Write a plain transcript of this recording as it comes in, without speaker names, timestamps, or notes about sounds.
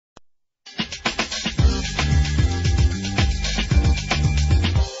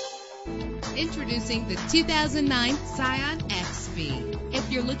Introducing the 2009 Scion XV. If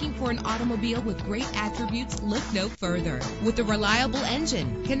you're looking for an automobile with great attributes, look no further. With a reliable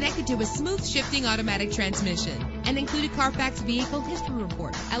engine connected to a smooth shifting automatic transmission, an included Carfax Vehicle History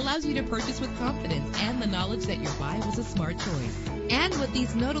Report allows you to purchase with confidence and the knowledge that your buy was a smart choice. And with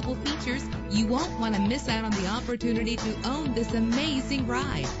these notable features, you won't want to miss out on the opportunity to own this amazing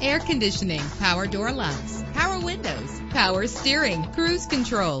ride. Air conditioning, power door locks, power windows, power steering, cruise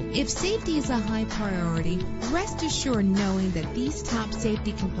control. If safety is a high priority, rest assured knowing that these top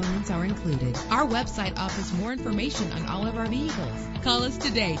safety components are included. Our website offers more information on all of our vehicles. Call us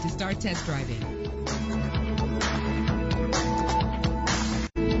today to start test driving.